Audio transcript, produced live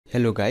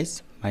Hello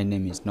guys, my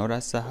name is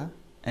Noraj Saha,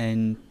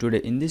 and today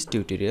in this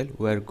tutorial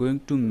we are going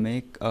to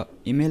make a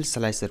email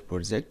slicer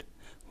project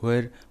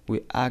where we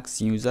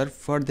ask user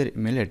for their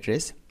email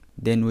address,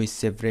 then we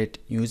separate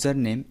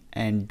username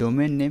and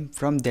domain name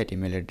from that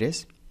email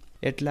address.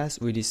 At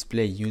last we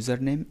display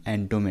username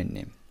and domain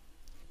name.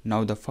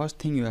 Now the first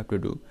thing you have to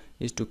do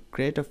is to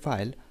create a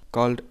file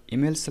called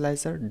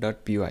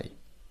emailslicer.py,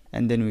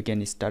 and then we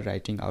can start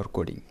writing our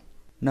coding.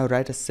 Now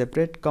write a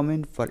separate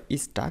comment for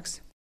each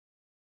task.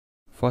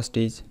 First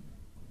is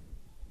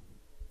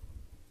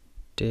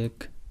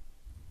take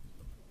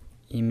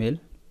email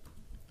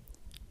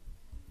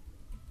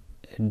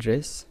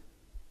address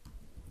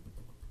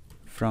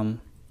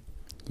from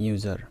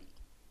user,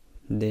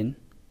 then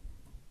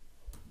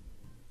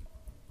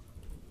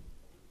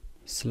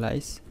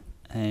slice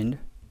and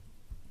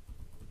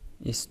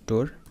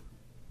store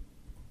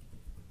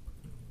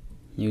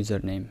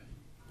username.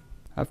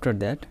 After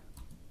that,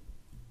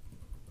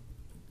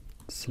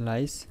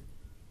 slice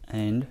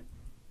and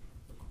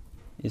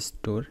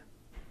store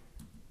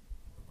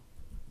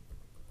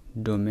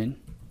domain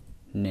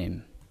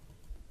name,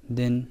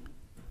 then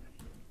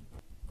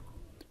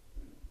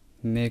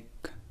make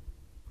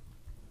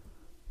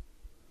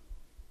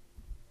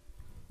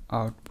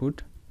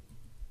output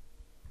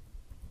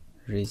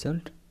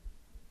result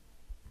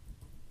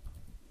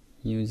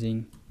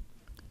using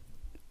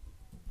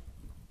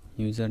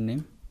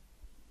username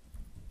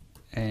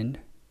and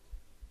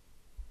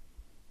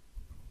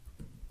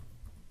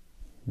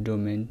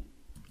domain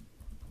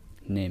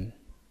name.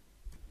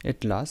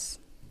 At last,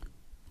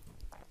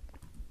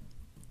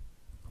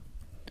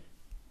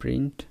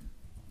 print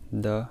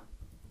the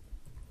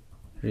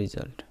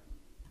result.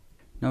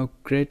 Now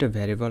create a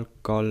variable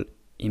called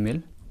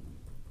email.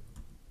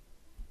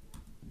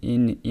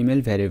 In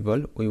email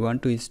variable we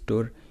want to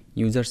store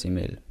user's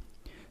email,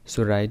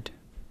 so write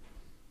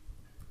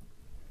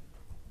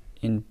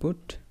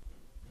input,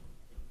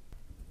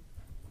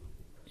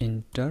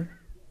 enter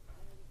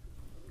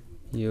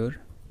your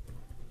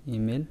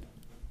email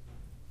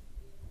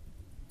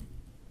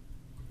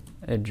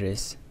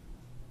address.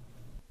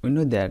 We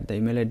know that the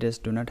email address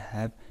do not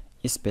have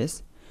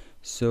space,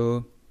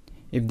 so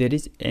if there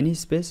is any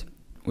space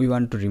we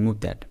want to remove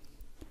that,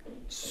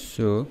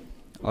 so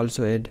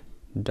also add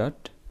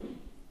dot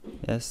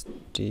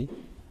st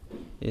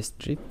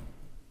strip.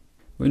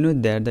 We know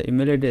that the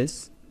email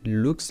address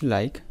looks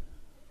like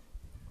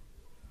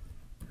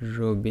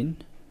Robin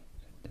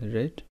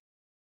red,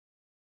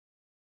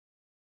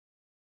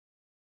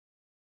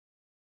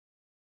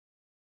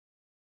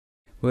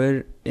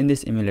 where in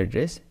this email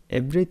address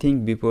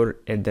everything before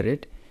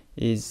 @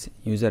 is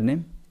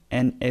username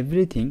and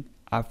everything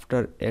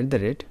after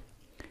 @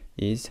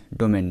 is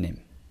domain name.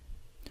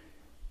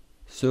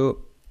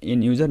 So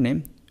in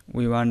username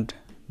we want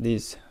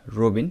this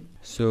Robin,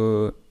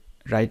 so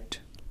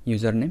write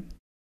username,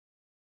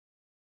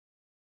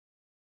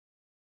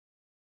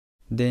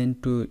 then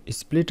to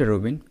split a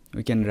Robin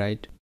we can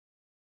write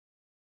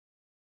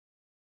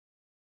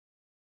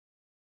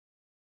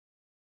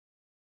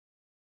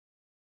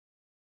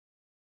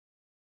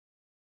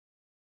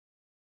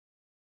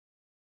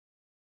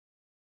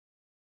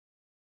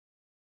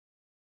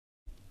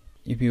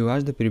if you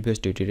watch the previous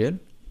tutorial,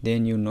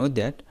 then you know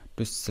that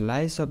to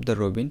slice up the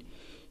Robin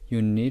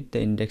you need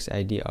the index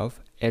ID of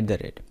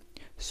 @.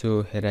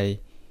 So here I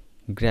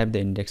grab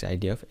the index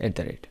ID of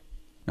 @.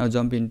 Now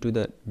jump into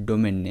the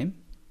domain name.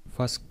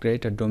 First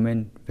create a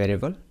domain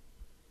variable,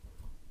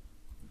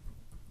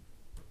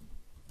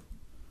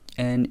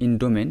 and in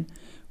domain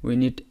we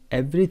need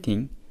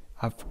everything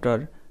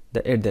after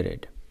the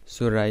 @.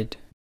 So write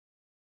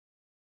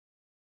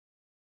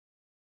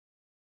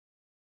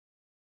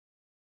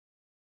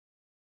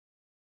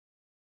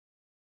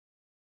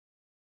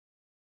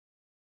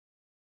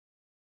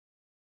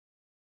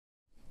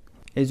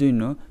as we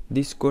know,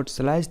 this code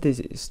slices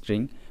this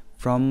string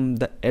from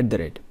the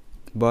 @,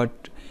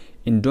 but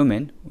in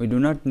domain we do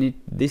not need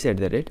this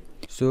 @.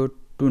 So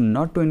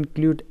not to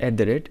include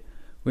 @,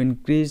 we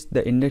increase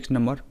the index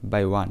number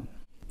by 1.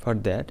 For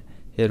that,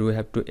 here we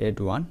have to add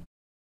 1.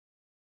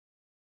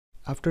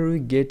 After we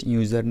get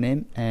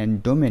username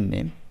and domain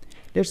name,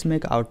 let's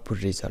make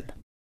output result.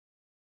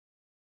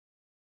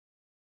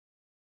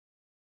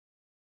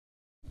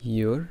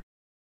 Your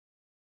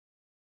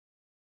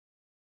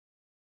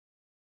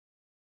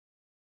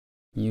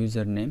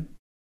username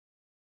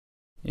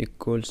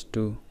equals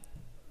to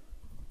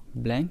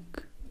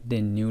blank,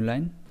 then new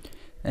line,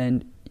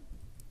 and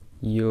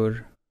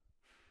your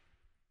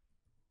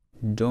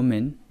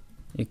domain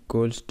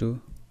equals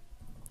to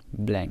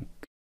blank.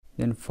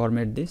 Then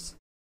format this.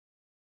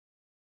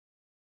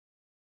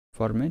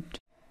 Format.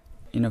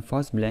 In a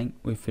first blank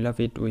we fill up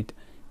it with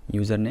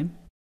username,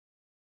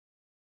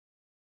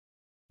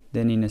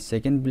 then in a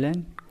second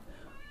blank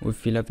we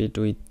fill up it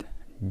with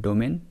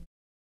domain.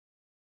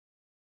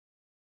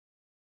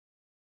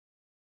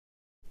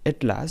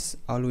 At last,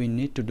 all we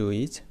need to do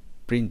is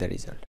print the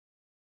result.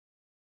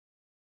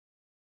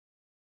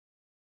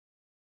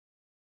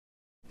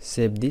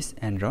 Save this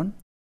and run.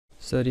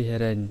 Sorry,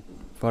 here I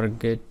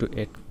forget to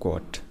add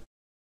quote.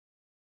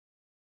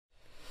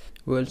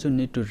 We also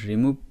need to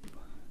remove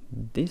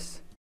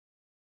this.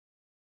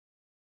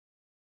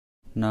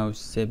 Now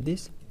save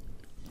this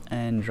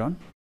and run.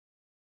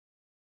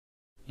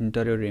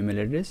 Enter your email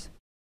address.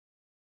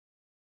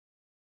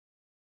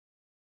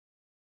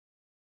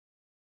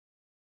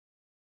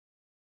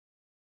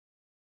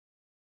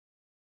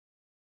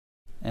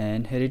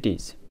 And here it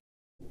is.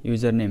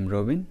 Username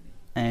Robin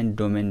and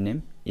domain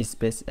name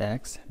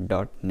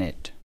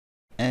spacex.net.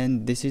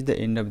 And this is the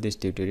end of this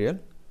tutorial.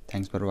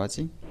 Thanks for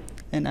watching,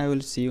 and I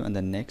will see you on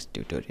the next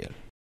tutorial.